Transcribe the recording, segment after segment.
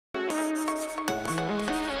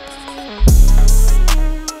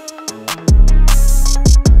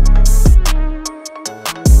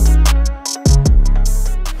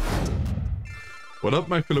What up,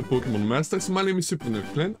 my fellow Pokemon Masters? My name is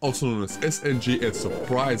SuperNerdGlenn, also known as SNG, and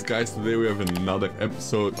surprise guys, today we have another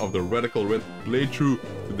episode of the Radical Red playthrough.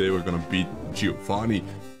 Today we're gonna beat Giovanni,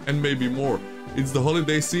 and maybe more. It's the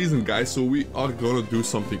holiday season guys, so we are gonna do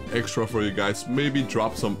something extra for you guys, maybe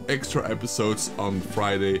drop some extra episodes on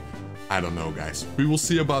Friday. I don't know guys, we will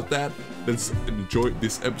see about that. Let's enjoy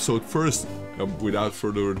this episode first. Without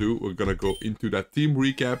further ado, we're gonna go into that team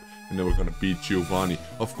recap and then we're gonna beat Giovanni.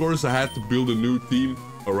 Of course, I had to build a new team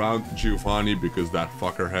around Giovanni because that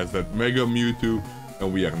fucker has that Mega Mewtwo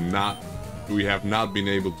and we have not been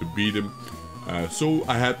able to beat him. So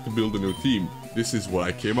I had to build a new team. This is what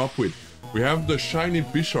I came up with. We have the shiny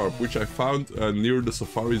Bisharp, which I found near the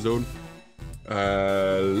Safari Zone.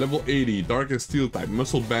 Level 80, Dark and Steel type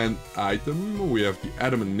muscle band item. We have the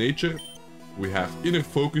Adamant Nature. We have Inner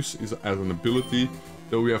Focus as an ability.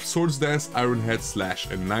 Then we have Swords Dance, Iron Head Slash,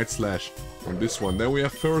 and Night Slash on this one. Then we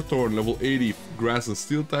have Ferrothorn, level 80, Grass and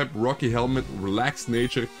Steel type, Rocky Helmet, Relaxed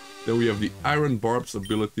Nature. Then we have the Iron Barbs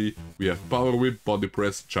ability. We have Power Whip, Body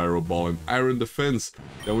Press, Gyro Ball, and Iron Defense.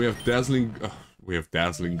 Then we have Dazzling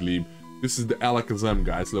Gleam. This is the Alakazam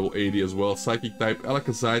guys, level 80 as well. Psychic type,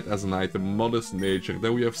 Alakazite as an item, Modest Nature.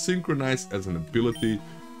 Then we have Synchronize as an ability.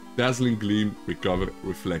 Dazzling Gleam, Recover,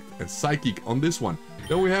 Reflect, and Psychic on this one.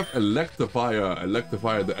 Then we have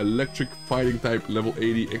Electivire, the electric fighting type, level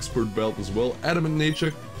 80, Expert Belt as well. Adamant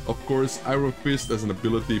Nature, of course, Iron Fist as an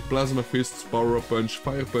ability, Plasma Fists, Power Up Punch,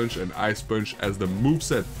 Fire Punch, and Ice Punch as the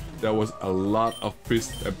moveset. There was a lot of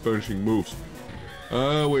fist and punching moves.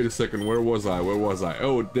 Wait a second, where was I?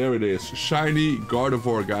 Oh, there it is. Shiny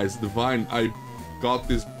Gardevoir, guys, Divine. I got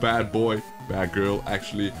this bad girl,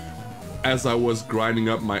 actually, as I was grinding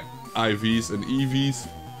up my IVs and EVs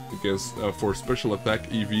against for special attack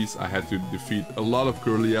EVs. I had to defeat a lot of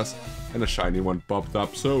Curlias and a shiny one popped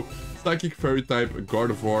up. So Psychic Fairy type,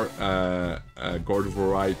 Gardevoir,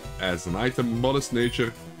 Gardevoirite as an item, Modest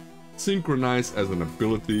Nature, Synchronize as an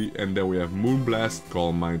ability, and then we have Moonblast,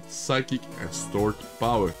 Calm Mind, Psychic, and Stored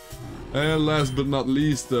Power. And last but not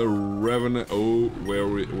least, the Revenant. Oh, there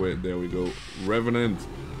we go. Revenant,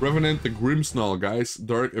 the Grimmsnarl, guys.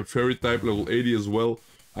 Dark and Fairy type, level 80 as well.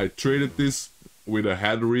 I traded this with a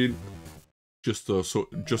Hatterene, just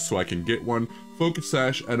so I can get one. Focus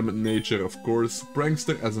Sash, Adamant Nature, of course.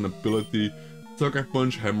 Prankster as an ability. Sucker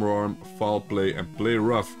Punch, Hammer Arm, Foul Play, and Play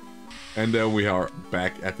Rough. And then we are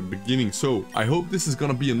back at the beginning. So I hope this is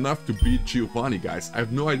gonna be enough to beat Giovanni, guys. I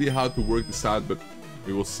have no idea how to work this out, but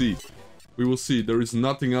we will see. We will see. There is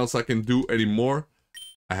nothing else I can do anymore.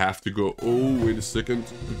 I have to go. Oh, wait a second.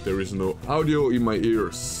 There is no audio in my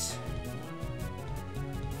ears.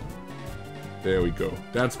 There we go.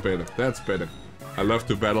 That's better. That's better. I love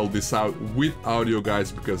to battle this out with audio,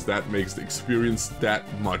 guys, because that makes the experience that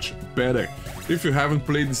much better. If you haven't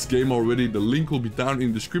played this game already, the link will be down in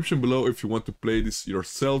the description below if you want to play this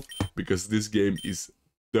yourself, because this game is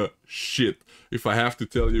the shit. If I have to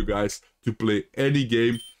tell you guys to play any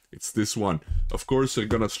game, it's this one. Of course, you're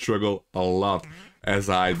gonna struggle a lot, as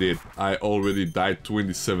I did. I already died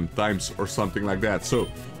 27 times or something like that. So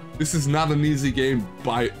this is not an easy game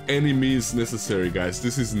by any means necessary, guys.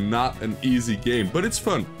 This is not an easy game, but it's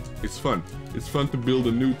fun. It's fun. It's fun to build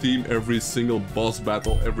a new team every single boss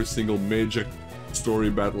battle, every single major story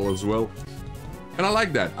battle as well. And I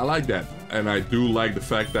like that. I like that. And I do like the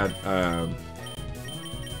fact that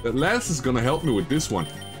that Lance is gonna help me with this one.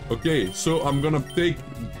 Okay, so I'm gonna take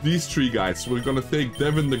these three guys. We're gonna take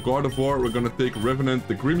Devin the Gardevoir, we're gonna take Revenant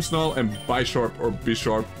the Grimmsnarl, and Bisharp or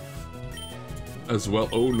Bisharp as well.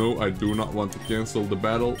 Oh no, I do not want to cancel the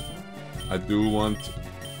battle. I do want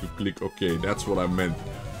to click OK. That's what I meant.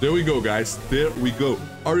 There we go, guys. There we go.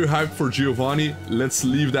 Are you hyped for Giovanni? Let's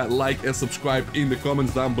leave that like and subscribe in the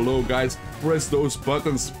comments down below, guys. Press those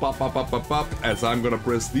buttons. Pop, pop, pop, pop, pop. As I'm gonna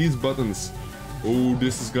press these buttons. Oh,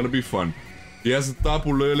 this is gonna be fun. He has a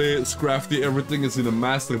Tapu Lele, Scrafty. Everything is in a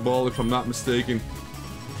Master Ball, if I'm not mistaken.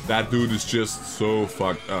 That dude is just so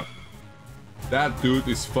fucked up. That dude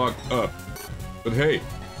is fucked up. But hey,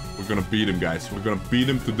 we're gonna beat him, guys. We're gonna beat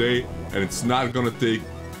him today, and it's not gonna take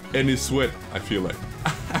any sweat, I feel like.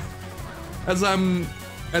 As I'm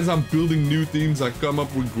building new teams, I come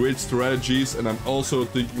up with great strategies, and I'm also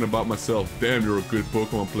thinking about myself. Damn, you're a good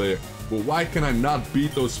Pokemon player. But why can I not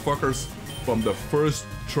beat those fuckers from the first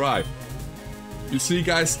try? You see,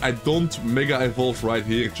 guys, I don't Mega Evolve right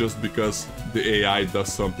here just because the AI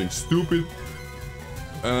does something stupid.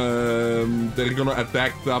 They're gonna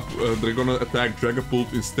attack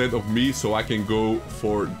Dragapult instead of me, so I can go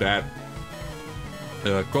for that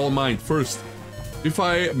Calm Mind first. If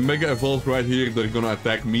I Mega Evolve right here, they're gonna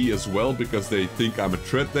attack me as well because they think I'm a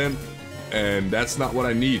threat then, and that's not what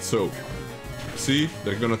I need. So See,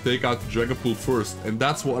 they're gonna take out the Dragapult first, and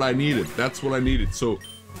that's what I needed. That's what I needed. So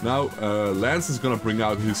now Lance is gonna bring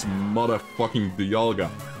out his motherfucking Dialga.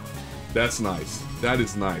 That's nice. That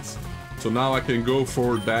is nice. So now I can go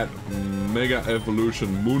for that Mega Evolution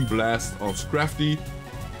Moonblast on Scrafty.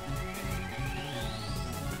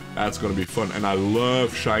 That's gonna be fun, and I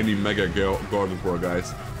love shiny Mega Gardevoir,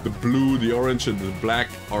 guys. The blue, the orange, and the black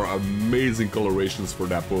are amazing colorations for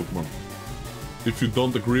that Pokemon. If you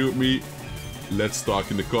don't agree with me, let's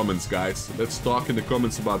talk in the comments, guys. Let's talk in the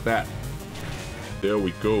comments about that. There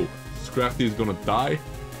we go. Scrafty is gonna die.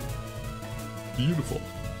 Beautiful.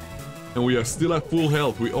 And we are still at full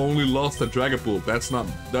health. We only lost a Dragapult. That's not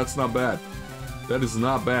bad. That is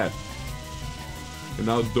not bad. And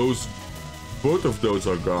now both of those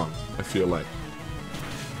are gone, I feel like.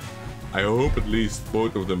 I hope at least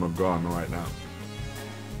both of them are gone right now.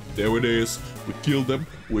 There it is. We killed them.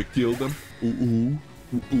 We killed them. Ooh,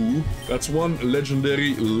 ooh, ooh. That's one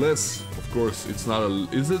legendary less. Of course, it's not a...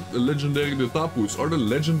 Is it a legendary? The Tapus? Are they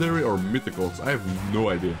legendary or mythicals? I have no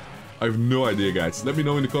idea. I have no idea, guys. Let me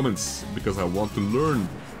know in the comments, because I want to learn.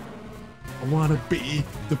 I want to be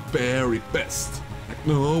the very best, like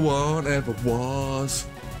no one ever was.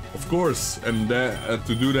 Of course, and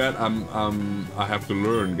to do that, I have to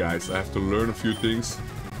learn, guys. I have to learn a few things.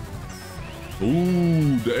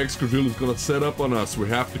 Ooh, the Excadrill is gonna set up on us. We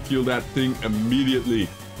have to kill that thing immediately.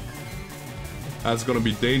 That's gonna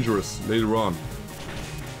be dangerous later on,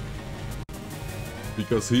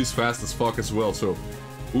 because he's fast as fuck as well. So,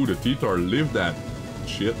 ooh, the T-Tar lived that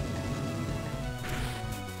shit.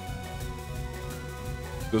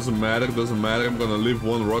 Doesn't matter, doesn't matter. I'm gonna live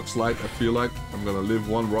one Rock Slide, I feel like. I'm gonna live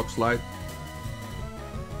one Rock Slide.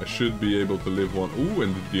 I should be able to live one. Ooh,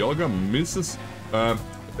 and the Dialga misses,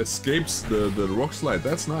 escapes the Rock Slide.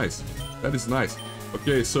 That's nice. That is nice.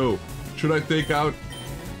 Okay, so, should I take out...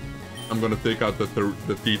 I'm gonna take out the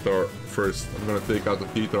T-Tar first. I'm gonna take out the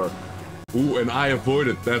T-Tar. Ooh, and I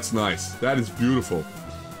avoided. That's nice. That is beautiful.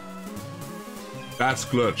 That's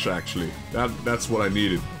clutch, actually. That's what I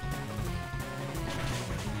needed.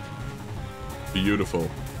 Beautiful.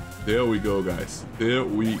 There we go, guys. There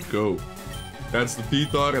we go. That's the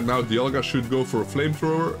T-Tar, and now Dialga should go for a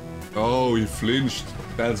Flamethrower. Oh, he flinched.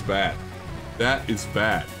 That's bad. That is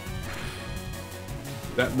bad.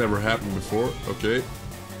 That never happened before. Okay.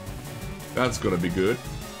 That's gonna be good.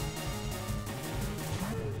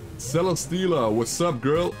 Celesteela, what's up,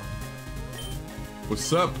 girl?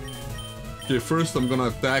 What's up? Okay, first I'm gonna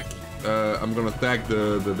attack.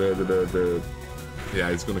 the. Yeah,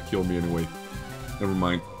 it's gonna kill me anyway. Never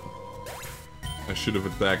mind. I should have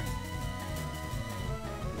attacked.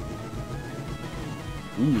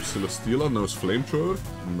 Ooh, Celesteela knows Flamethrower.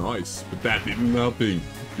 Nice. But that did nothing.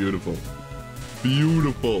 Beautiful.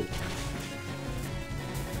 Beautiful.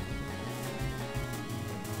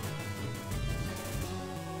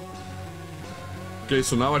 Okay,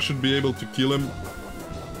 so now I should be able to kill him.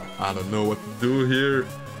 I don't know what to do here.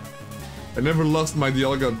 I never lost my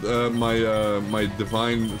Dialga, my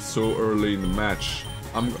Divine so early in the match.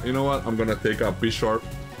 You know what? I'm gonna take out Bisharp.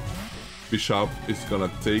 Bisharp is gonna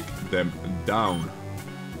take them down.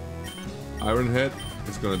 Iron Head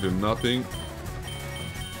is gonna do nothing.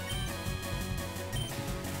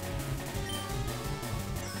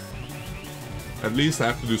 At least I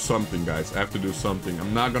have to do something, guys. I have to do something.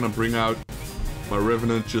 I'm not gonna bring out my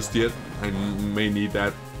Revenant just yet. I may need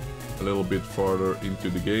that a little bit farther into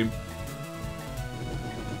the game.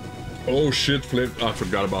 Oh shit, I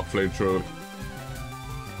forgot about Flamethrower.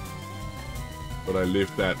 But I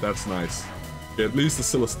lived that, that's nice. Okay, at least the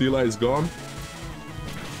Celesteela is gone.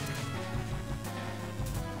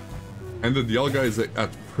 And the Dialga is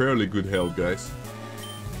at fairly good health, guys.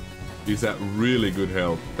 He's at really good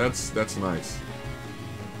health. That's nice.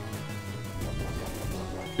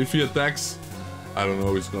 If he attacks, I don't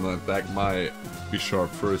know, he's gonna attack my Bisharp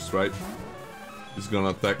first, right? He's gonna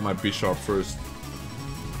attack my Bisharp first.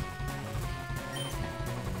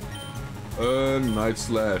 Night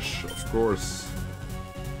Slash, of course.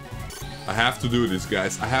 I have to do this,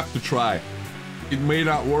 guys. I have to try. It may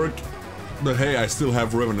not work, but hey, I still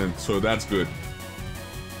have Revenant, so that's good.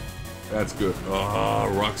 That's good. Ah,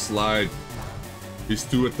 oh, Rock Slide. He's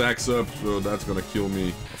 2 attacks up, so that's gonna kill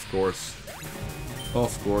me, of course.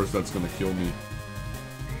 Of course, that's gonna kill me.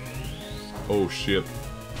 Oh shit.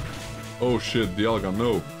 Oh shit, Dialga,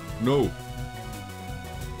 no. No.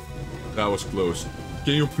 That was close.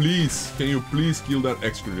 Can you please kill that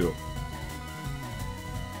Excadrill?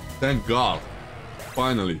 Thank God.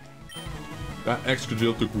 Finally. That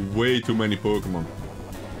Excadrill took way too many Pokemon.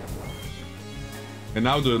 And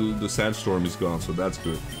now the Sandstorm is gone, so that's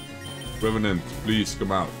good. Revenant, please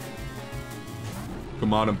come out.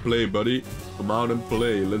 Come out and play, buddy. Come out and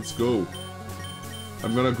play. Let's go.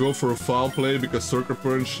 I'm gonna go for a foul play because Sucker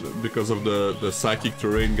Punch, because of the psychic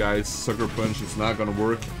terrain, guys. Sucker Punch is not gonna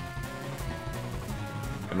work.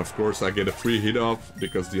 And of course, I get a free hit off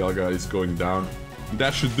because the Alga is going down.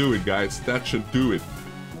 That should do it, guys. That should do it.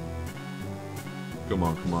 Come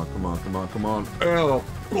on, come on, come on, come on, come on. Oh,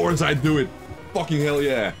 of course I do it. Fucking hell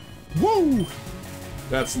yeah. Woo!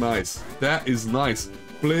 That's nice. That is nice.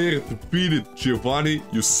 Player defeated. Giovanni,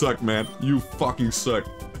 you suck, man. You fucking suck.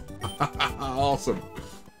 Awesome.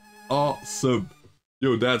 Awesome.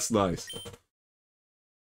 Yo, that's nice.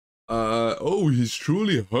 Oh, he's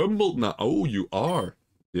truly humbled now. Oh, you are.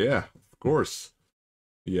 Yeah, of course.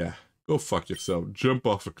 Yeah, go fuck yourself. Jump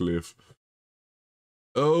off a cliff.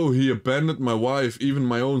 Oh, he abandoned my wife, even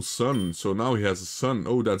my own son. So now he has a son.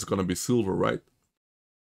 Oh, that's gonna be Silver, right?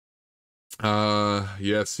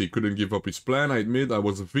 Yes, he couldn't give up his plan. I admit I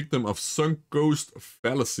was a victim of sunk cost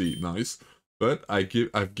fallacy. Nice. But I've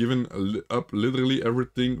given up literally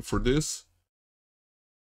everything for this.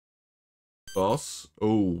 Boss.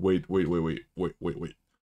 Oh, wait.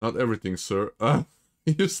 Not everything, sir.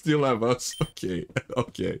 You still have us. Okay.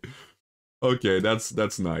 Okay,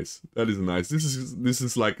 that's nice. That is nice. This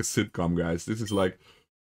is like a sitcom, guys. This is like,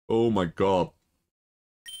 oh my god.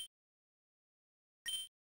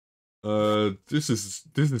 This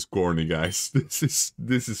is corny, guys. This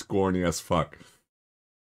is corny as fuck.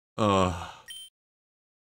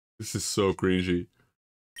 This is so cringy.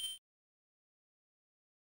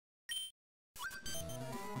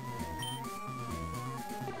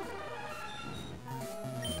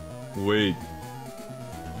 Wait.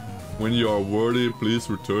 When you are worthy, please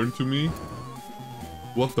return to me.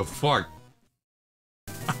 What the fuck?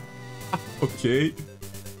 Okay.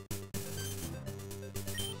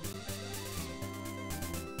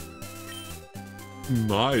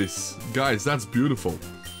 Nice. Guys, that's beautiful.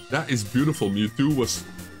 That is beautiful. Mewtwo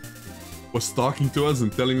was talking to us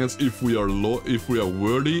and telling us if we are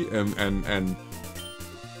worthy and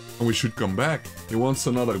we should come back. He wants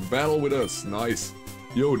another battle with us. Nice.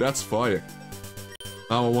 Yo, that's fire.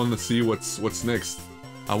 Now I want to see what's next.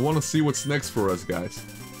 I want to see what's next for us, guys.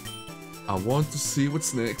 I want to see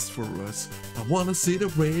what's next for us. I want to see the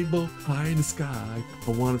rainbow high in the sky.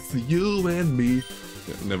 I want to see you and me.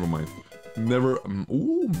 Yeah, never mind. Never.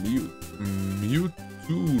 Ooh,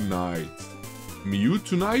 Mewtwo-Night.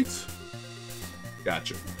 Mewtwo-Night?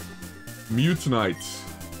 Gotcha. Mewtwo-Night.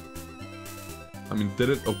 I'm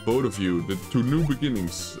indebted of both of you. The two new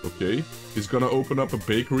beginnings. Okay. He's gonna open up a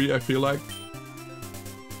bakery, I feel like.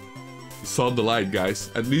 He saw the light, guys.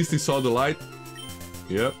 At least he saw the light.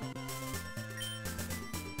 Yep.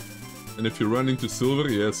 And if you run into Silver,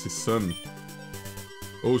 yes, his son.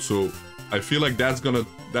 Oh, so I feel like that's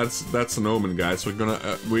an omen, guys. We're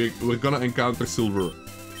gonna encounter Silver.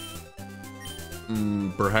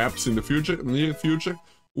 Perhaps in the future, near future.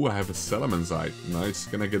 Ooh, I have a Salamence Eye. Nice.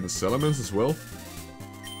 Can I get the Salamence as well?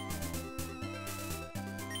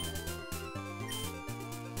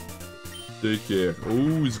 Take care.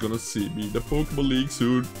 Oh, he's gonna see me. The Pokemon League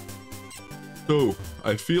soon. So,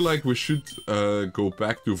 I feel like we should go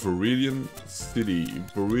back to Viridian City.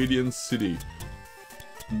 Viridian City.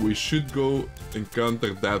 We should go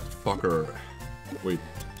encounter that fucker. Wait,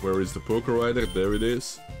 where is the Poké Rider? There it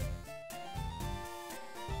is.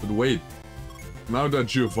 But wait. Now that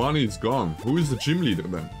Giovanni is gone, who is the gym leader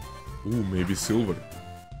then? Ooh, maybe Silver.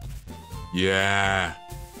 Yeah.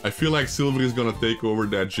 I feel like Silver is gonna take over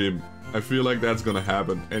that gym. I feel like that's gonna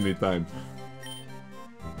happen anytime.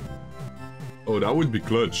 Oh, that would be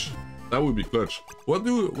clutch. That would be clutch. What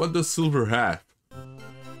does Silver have?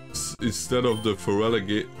 Instead of the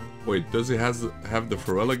Feraligatr. Wait, does he have the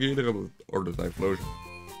Feraligatr or the Typhlosion?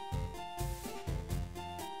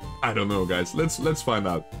 I don't know, guys. Let's find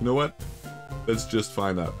out. You know what? Let's just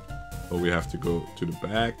find out. Oh, we have to go to the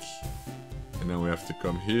back. And then we have to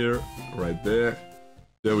come here. Right there.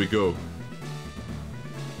 There we go.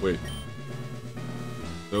 Wait.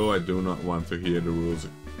 No, I do not want to hear the rules.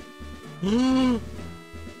 Oh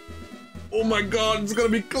my god, it's gonna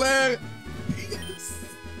be Claire! Yes!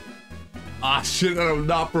 Ah shit, I'm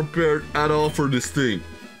not prepared at all for this thing.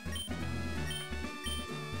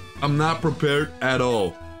 I'm not prepared at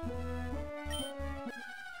all.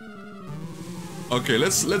 Okay,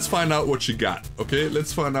 let's find out what you got. Okay,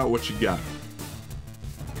 let's find out what you got.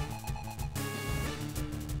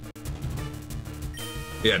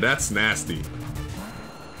 Yeah, that's nasty.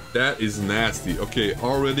 That is nasty. Okay,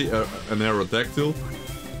 already an Aerodactyl.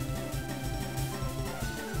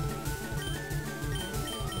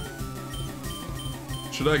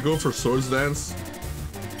 Should I go for Swords Dance?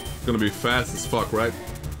 It's gonna be fast as fuck, right?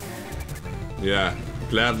 Yeah,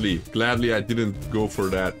 Gladly I didn't go for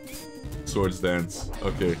that swords dance.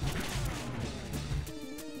 Okay.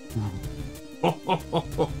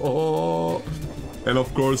 And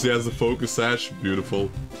of course he has the focus sash.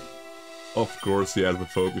 Beautiful. Of course he has the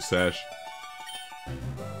focus sash.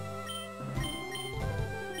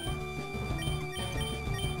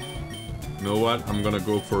 You know what? I'm gonna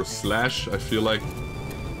go for slash. I feel like...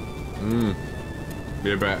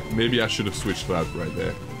 Maybe I should have switched that right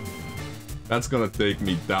there. That's gonna take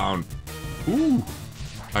me down. Ooh!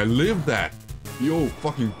 I lived that! Yo,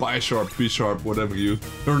 fucking Bisharp, B-Sharp, whatever your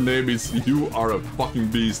name is. You are a fucking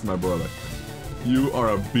beast, my brother. You are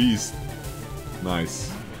a beast.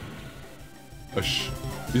 Nice.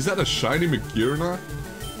 Is that a shiny Magearna?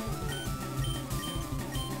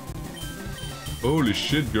 Holy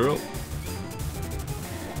shit, girl.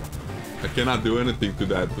 I cannot do anything to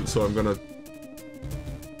that, so I'm gonna...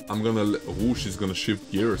 Ooh, she's gonna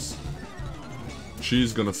shift gears.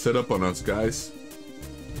 She's gonna set up on us, guys.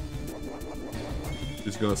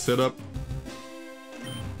 She's gonna set up.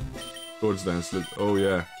 Swords dance. Oh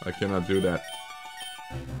yeah, I cannot do that.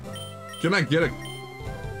 Can I get a...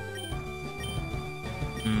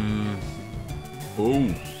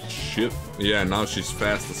 Oh, shit. Yeah, now she's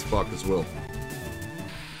fast as fuck as well.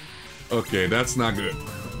 Okay, that's not good.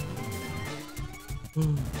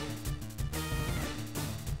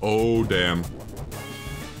 Oh, damn.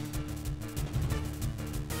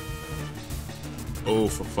 Oh,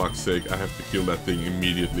 for fuck's sake, I have to kill that thing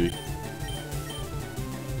immediately.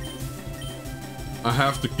 I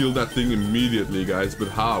have to kill that thing immediately, guys, but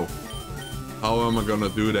how? How am I gonna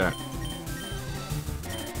do that?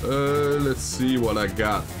 Let's see what I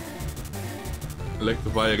got.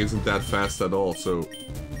 Electivire isn't that fast at all, so...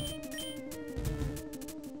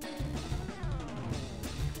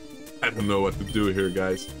 I don't know what to do here,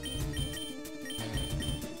 guys.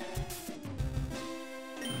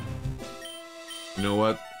 You know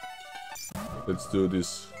what? Let's do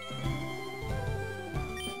this.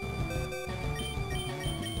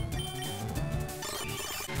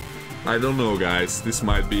 I don't know, guys. This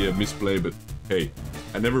might be a misplay, but hey.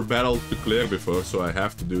 I never battled the Claire before, so I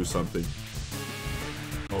have to do something.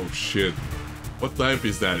 Oh shit. What type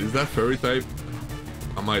is that? Is that fairy type?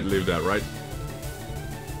 I might leave that, right?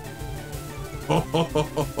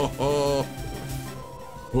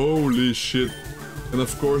 Holy shit. And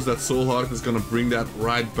of course that Soul Heart is gonna bring that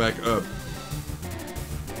right back up.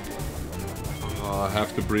 I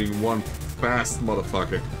have to bring one fast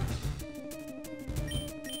motherfucker.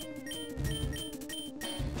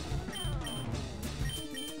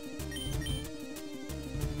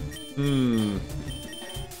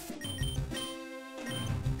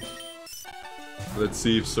 Let's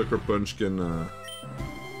see if Sucker Punch can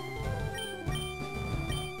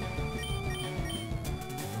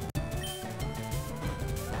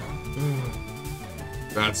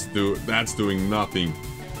That's doing nothing.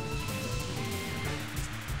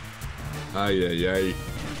 Ay ay ay.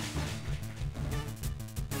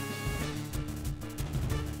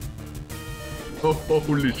 Oh,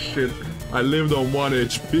 holy shit. I lived on 1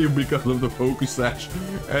 HP because of the focus sash,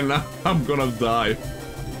 and now I'm gonna die.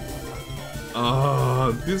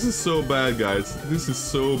 Ah, this is so bad, guys. This is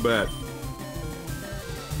so bad.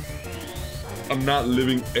 I'm not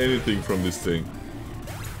living anything from this thing.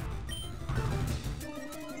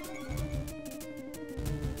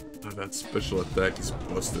 Oh, that special attack is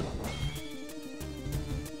busted.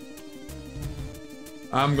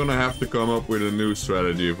 I'm gonna have to come up with a new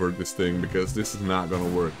strategy for this thing because this is not gonna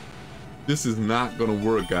work. This is not gonna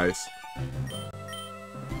work, guys.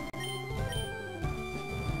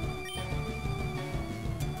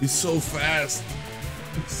 He's so fast.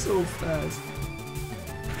 He's so fast.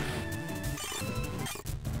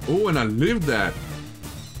 Oh, and I lived that.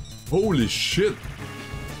 Holy shit.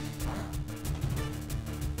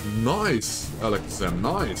 Nice, Alexa,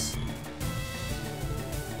 nice.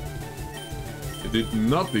 It did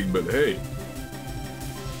nothing, but hey.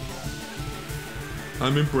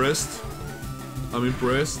 I'm impressed. I'm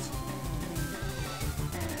impressed.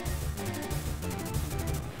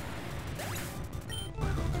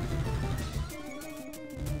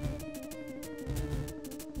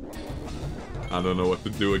 I don't know what to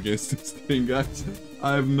do against this thing, guys.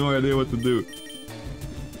 I have no idea what to do.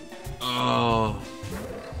 Oh,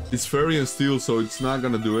 it's fairy and steel, so it's not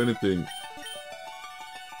gonna do anything.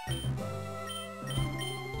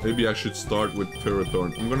 Maybe I should start with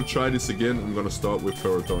Ferrothorn. I'm gonna try this again. I'm gonna start with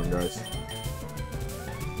Ferrothorn, guys.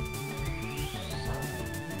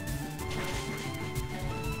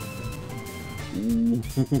 Ooh,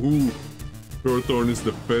 Ferrothorn is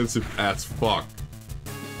defensive as fuck.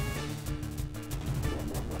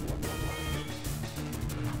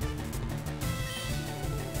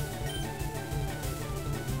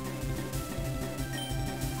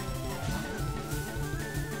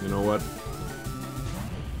 know what?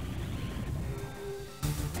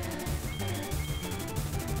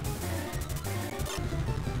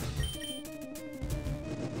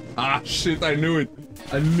 Ah, shit, I knew it.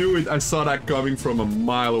 I knew it. I saw that coming from a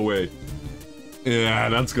mile away. Yeah,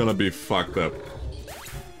 that's gonna be fucked up.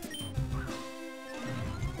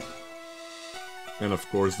 And of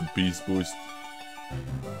course the beast boost.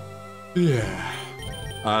 Yeah.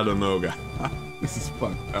 I don't know, guys. This is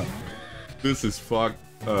fucked up. This is fucked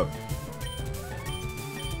up.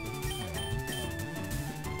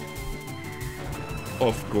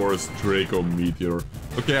 Of course, Draco Meteor.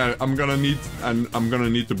 Okay, I'm gonna need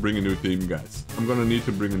to bring a new team, guys. I'm gonna need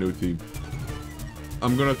to bring a new team.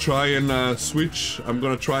 I'm gonna try and switch. I'm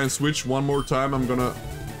gonna try and switch one more time. I'm gonna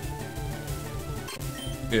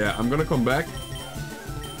come back.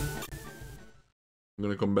 I'm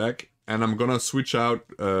gonna come back and I'm gonna switch out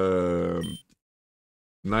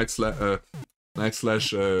Night Slash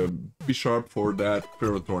B-Sharp for that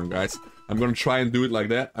Ferrothorn, guys. I'm gonna try and do it like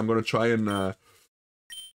that. I'm gonna try and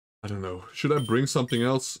I don't know. Should I bring something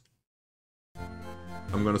else?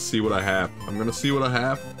 I'm gonna see what I have. I'm gonna see what I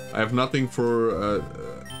have. I have nothing for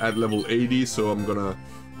at level 80, so I'm gonna...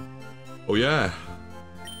 Oh yeah!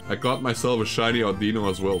 I got myself a shiny Audino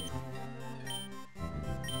as well.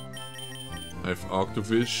 I have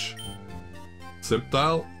Octofish.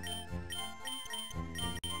 Sceptile.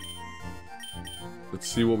 Let's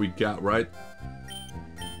see what we got, right?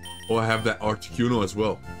 Oh, I have that Articuno as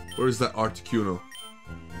well. Where is that Articuno?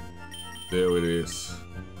 There it is.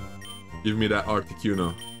 Give me that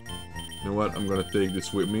Articuno. You know what? I'm gonna take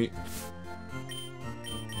this with me.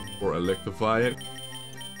 Or electrify it.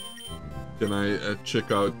 Can I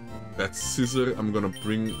check out that scissor? I'm gonna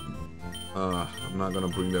bring... I'm not gonna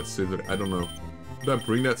bring that scissor. I don't know. Should I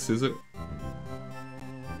bring that scissor?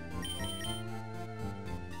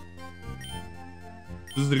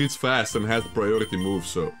 Scissor is fast and has priority move,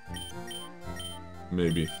 so...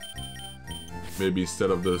 Maybe. Maybe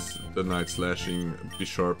instead of the Night Slashing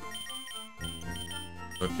B-Sharp.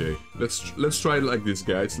 Okay, let's try it like this,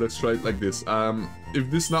 guys. Let's try it like this. If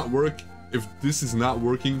this is not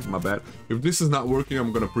working, my bad. If this is not working,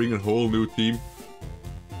 I'm gonna bring a whole new team.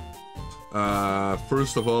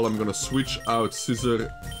 First of all, I'm gonna switch out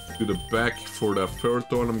Scissor to the back for the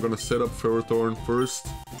Ferrothorn. I'm gonna set up Ferrothorn first.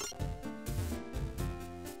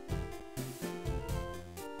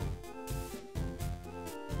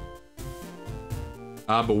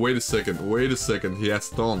 Ah, but wait a second, he has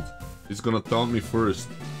taunt. He's gonna taunt me first.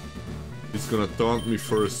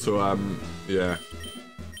 So yeah.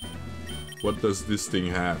 What does this thing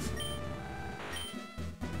have?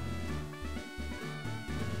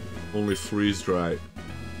 Only freeze dry.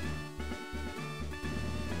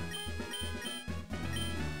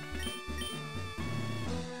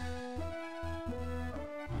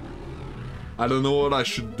 I don't know what I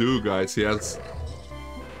should do, guys. He has...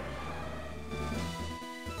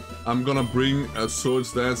 I'm gonna bring a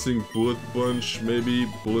Swords Dancing, Bullet Punch, maybe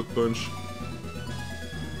Bullet Punch.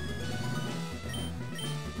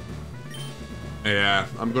 Yeah,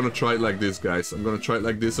 I'm gonna try it like this, guys. I'm gonna try it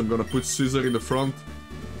like this. I'm gonna put Scissor in the front.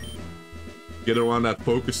 Get around that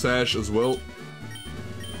Poké Sash as well.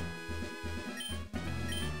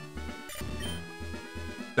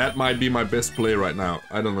 That might be my best play right now.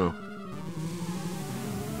 I don't know.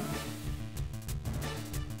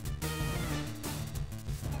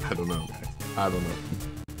 I don't know, guys. I don't know.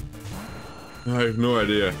 I have no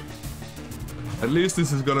idea. At least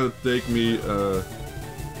this is gonna take me,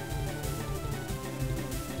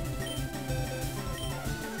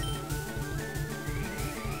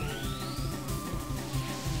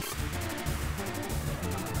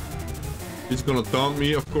 He's gonna taunt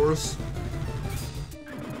me, of course.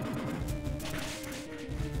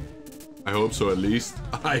 I hope so, at least.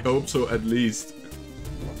 I hope so, at least.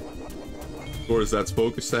 Of course, that's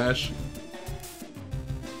Poké Sash.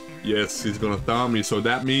 Yes, he's gonna taunt me, so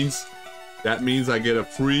that means I get a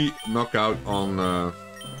free knockout on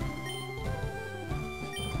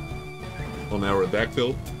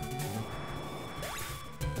Aerodactyl.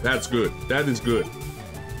 That's good. That is good.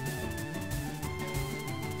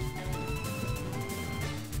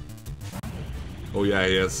 Oh yeah,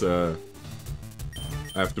 he has, I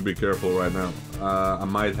have to be careful right now. I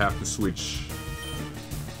might have to switch.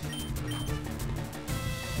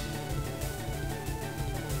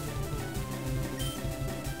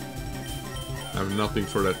 I have nothing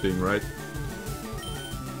for that thing, right?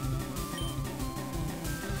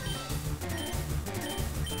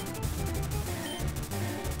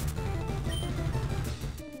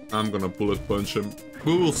 I'm gonna Bullet Punch him.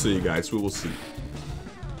 We will see, guys, we will see.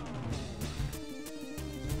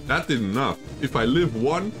 That did enough. If I live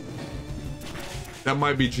 1, that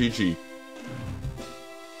might be GG.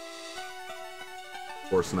 Of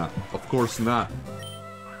course not. Of course not.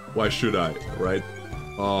 Why should I, right?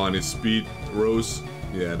 Oh, and his speed rose.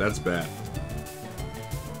 Yeah, that's bad.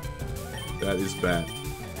 That is bad.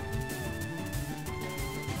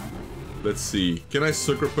 Let's see. Can I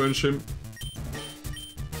sucker punch him?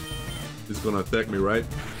 He's gonna attack me, right?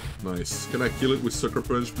 Nice. Can I kill it with sucker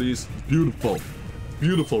punch, please? Beautiful.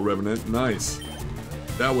 Beautiful, Revenant. Nice.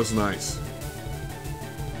 That was nice.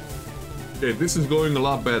 Okay, this is going a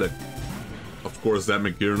lot better. Of course, that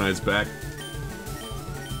Magearna is back.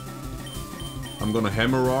 I'm gonna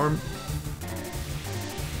hammer arm.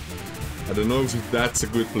 I don't know if that's a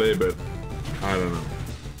good play, but I don't know.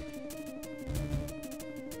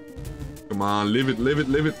 Come on, live it, live it,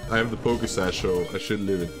 live it. I have the Pokesash, so I should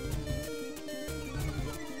live it.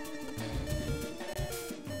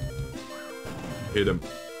 Hit him.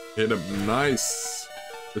 Hit him. Nice.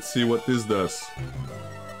 Let's see what this does.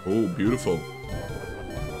 Oh, beautiful.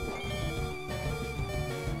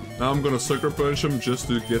 Now I'm gonna sucker punch him just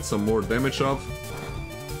to get some more damage off.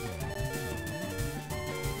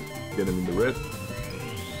 Get him in the red.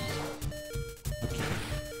 Okay.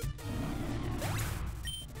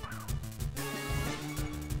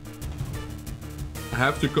 I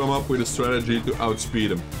have to come up with a strategy to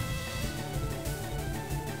outspeed him.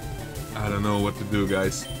 I don't know what to do,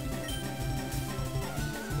 guys.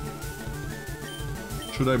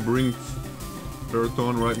 Should I bring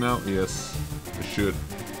Ferrothorn right now? Yes, I should.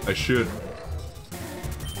 I should.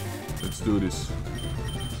 Let's do this.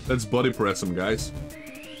 Let's body press him, guys.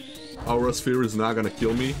 Aura Sphere is not gonna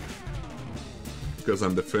kill me because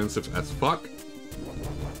I'm defensive as fuck.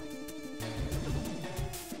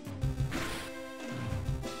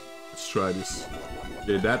 Let's try this.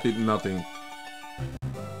 Okay, that did nothing.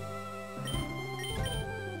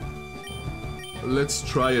 Let's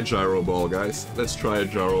try a Gyro Ball, guys. Let's try a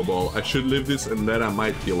Gyro Ball. I should live this and then I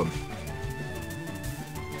might kill him.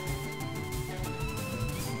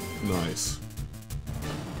 Nice.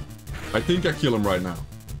 I think I kill him right now.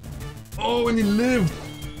 Oh, and he lived!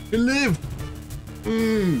 He lived!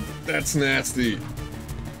 That's nasty.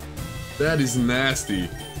 That is nasty.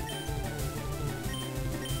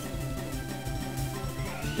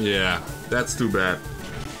 Yeah, that's too bad.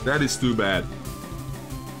 That is too bad.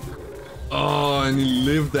 Oh, and he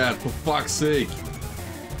lived that, for fuck's sake.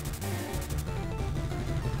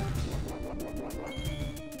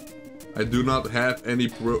 I do not have any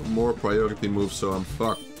more priority moves, so I'm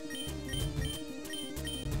fucked.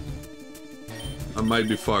 I might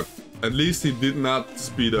be fucked. At least he did not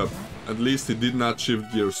speed up. At least he did not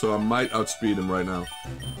shift gear, so I might outspeed him right now.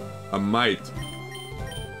 I might.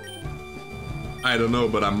 I don't know,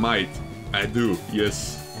 but I might. I do,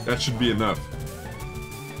 yes. That should be enough.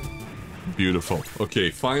 Beautiful. Okay,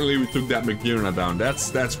 finally we took that Magearna down.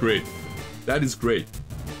 That's great. That is great.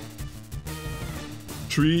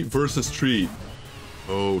 3 versus 3.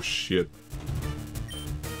 Oh shit.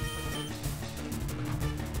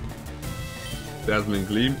 Dazzling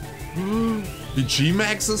Gleam. The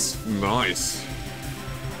G-Maxes? Nice.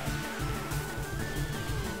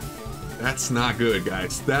 That's not good,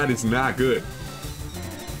 guys. That is not good.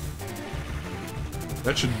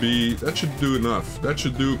 That should do enough. That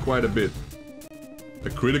should do quite a bit. A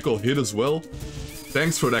critical hit as well.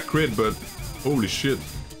 Thanks for that crit, but holy shit.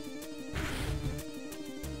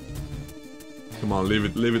 Come on, leave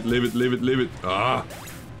it, leave it, leave it, leave it, leave it. Ah.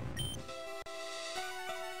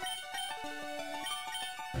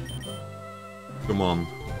 Come on.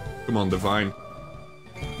 Come on, Divine.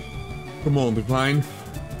 Come on, Divine.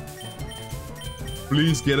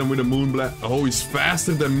 Please get him with a Moonblast. Oh, he's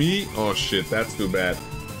faster than me? Oh shit, that's too bad.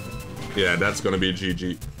 Yeah, that's gonna be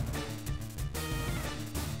GG.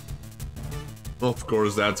 Of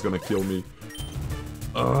course, that's gonna kill me.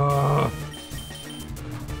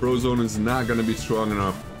 Frozone is not gonna be strong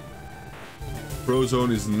enough.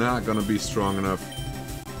 Frozone is not gonna be strong enough.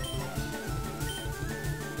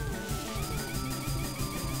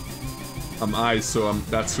 I'm ice, so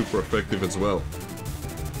that's super effective as well.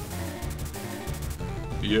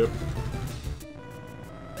 Yep.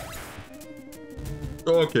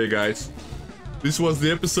 Okay, guys. This was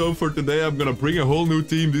the episode for today. I'm gonna bring a whole new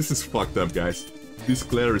team. This is fucked up, guys. This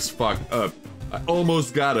Claire is fucked up. I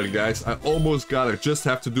almost got it, guys. I almost got it. Just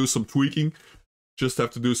have to do some tweaking. Just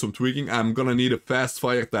have to do some tweaking. I'm gonna need a fast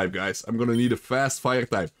fire type, guys. I'm gonna need a fast fire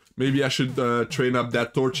type. Maybe I should train up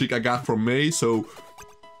that Torchic I got from May, so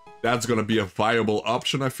that's gonna be a viable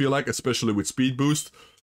option, I feel like, especially with speed boost.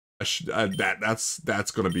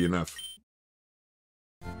 That's gonna be enough.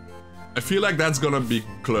 I feel like that's gonna be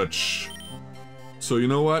clutch. So you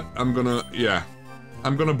know what? I'm gonna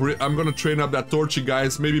train up that Torchy,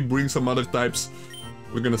 guys. Maybe bring some other types.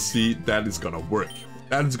 We're gonna see that is gonna work.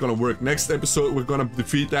 That is gonna work. Next episode, we're gonna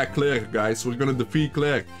defeat that Claire, guys. We're gonna defeat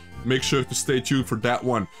Claire. Make sure to stay tuned for that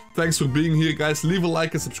one. Thanks for being here, guys. Leave a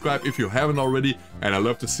like and subscribe if you haven't already. And I'd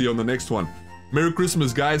love to see you on the next one. Merry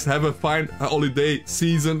Christmas, guys. Have a fine holiday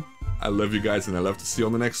season. I love you guys, and I love to see you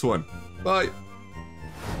on the next one. Bye.